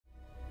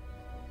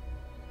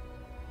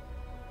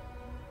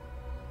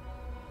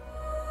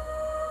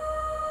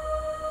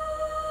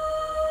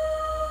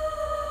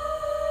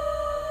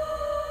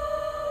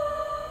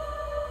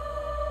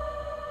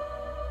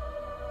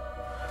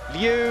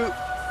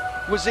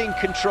was in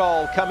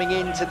control coming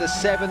into the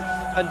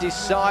 7th and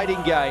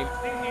deciding game.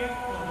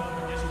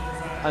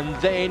 And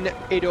then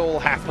it all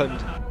happened.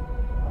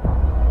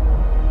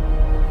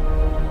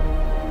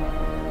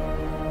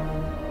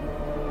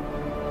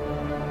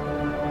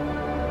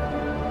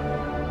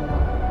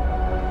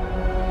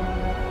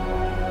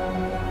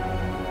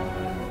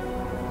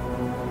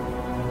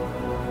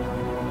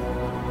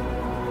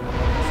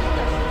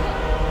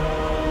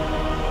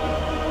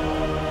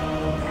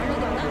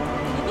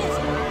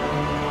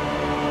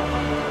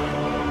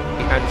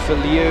 And for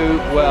Liu,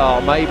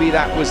 well, maybe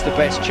that was the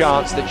best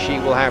chance that she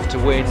will have to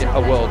win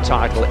a world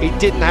title. It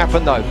didn't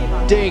happen though.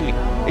 Ding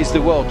is the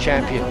world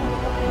champion.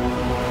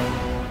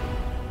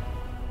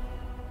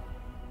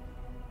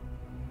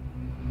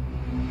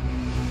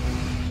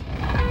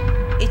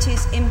 It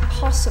is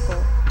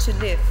impossible to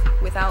live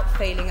without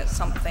failing at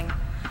something,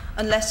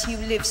 unless you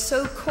live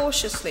so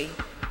cautiously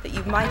that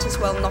you might as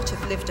well not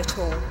have lived at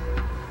all,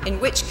 in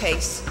which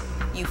case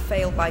you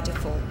fail by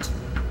default.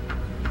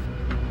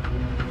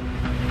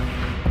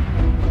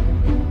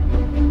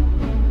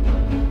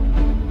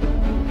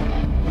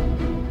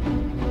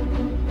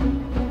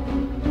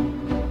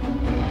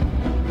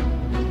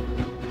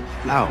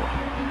 Flower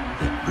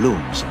that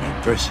blooms in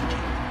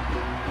adversity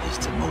is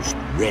the most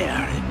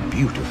rare and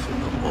beautiful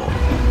of all.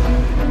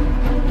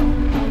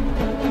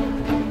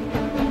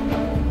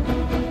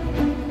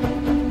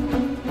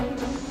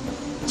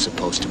 It's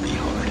supposed to be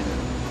hard.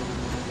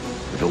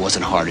 If it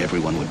wasn't hard,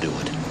 everyone would do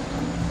it.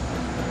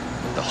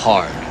 The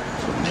hard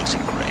is what makes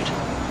it great.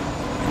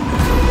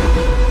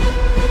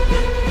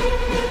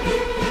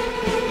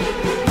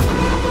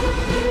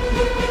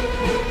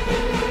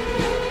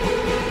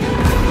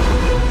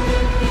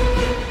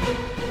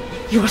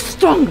 You are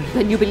stronger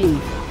than you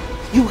believe.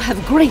 You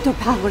have greater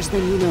powers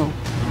than you know.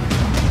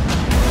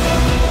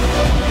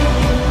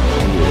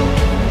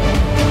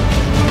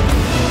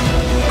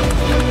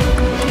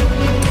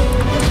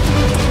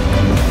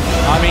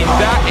 I mean,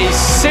 that is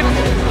simple.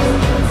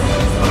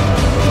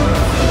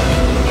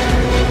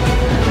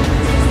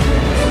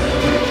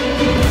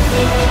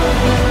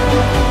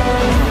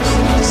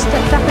 Just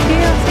stepped up a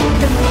gear, I think,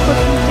 and put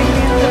Ding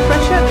Ning under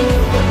pressure.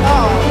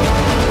 Oh.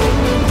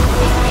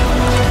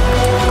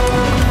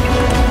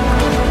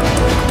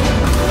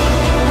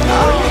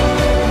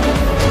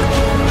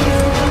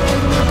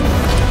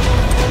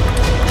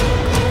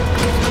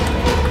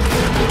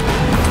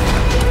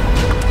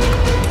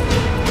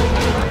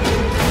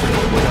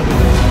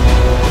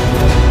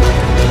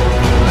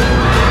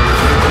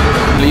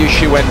 Liu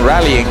Shiwen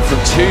rallying from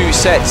 2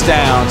 sets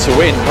down to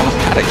win. Well,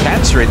 had a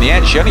cancer in the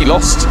end. She only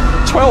lost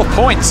 12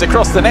 points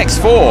across the next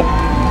 4.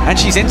 And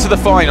she's into the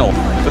final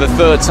for the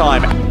 3rd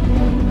time.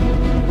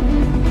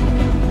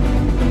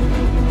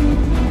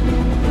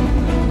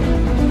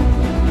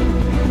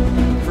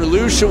 For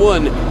Liu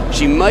Shiwen,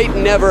 she might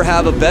never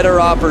have a better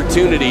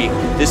opportunity.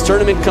 This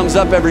tournament comes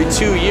up every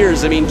 2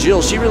 years. I mean,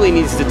 Jill, she really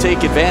needs to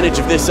take advantage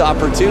of this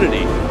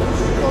opportunity.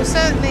 Well,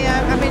 certainly,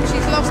 I mean,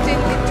 she's lost in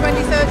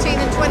 2013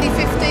 and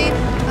 2015,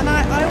 and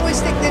I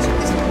always think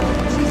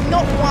she's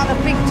not won a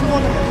big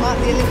tournament like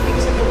the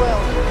Olympics of the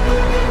world.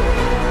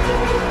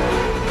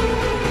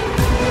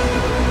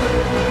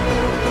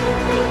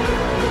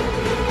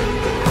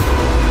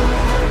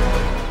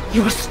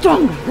 You are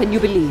stronger than you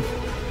believe.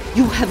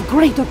 You have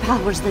greater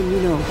powers than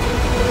you know.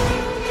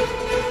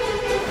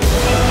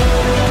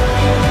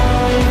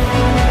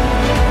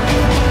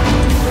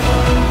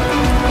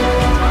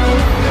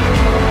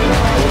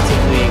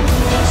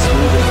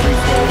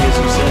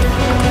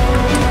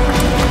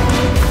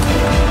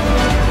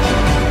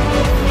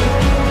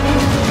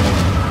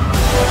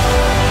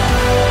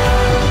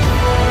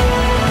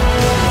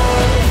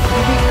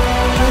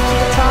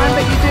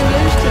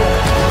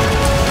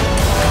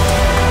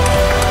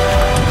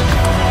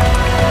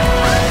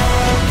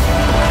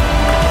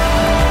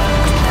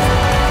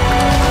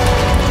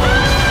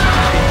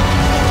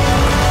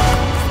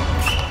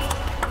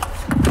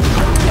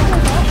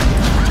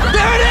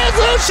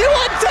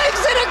 Shiwen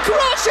takes it, a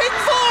crushing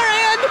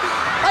forehand!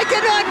 I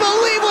cannot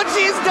believe what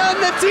she's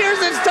done. The tears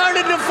have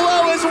started to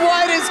flow as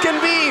wide as can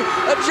be.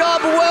 A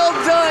job well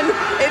done.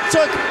 It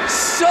took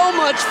so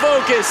much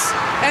focus.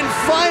 And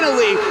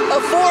finally, a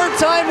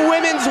 4-time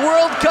Women's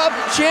World Cup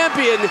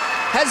champion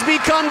has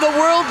become the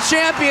world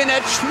champion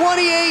at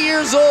 28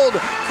 years old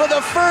for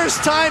the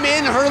first time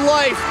in her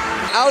life.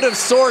 Out of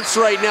sorts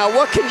right now.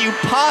 What can you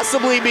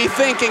possibly be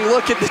thinking?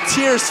 Look at the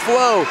tears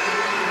flow.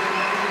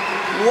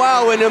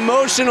 Wow, an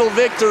emotional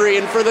victory,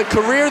 and for the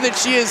career that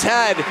she has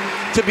had,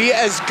 to be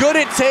as good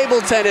at table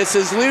tennis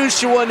as Liu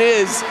Shiwen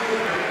is,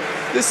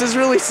 this is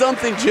really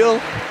something, Jill.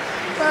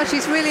 Well,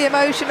 she's really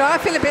emotional. I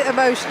feel a bit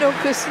emotional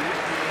because,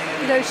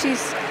 you know,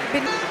 she's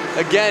been...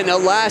 Again, a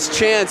last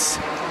chance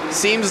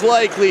seems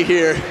likely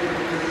here,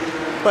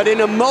 but in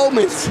a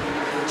moment,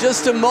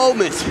 just a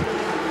moment,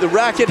 the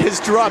racket has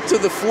dropped to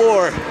the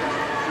floor,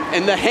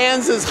 and the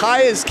hands as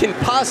high as can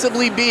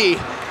possibly be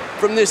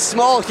from this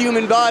small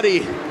human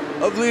body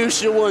of Liu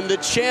Shiwen, the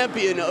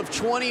champion of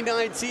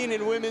 2019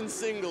 in women's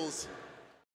singles.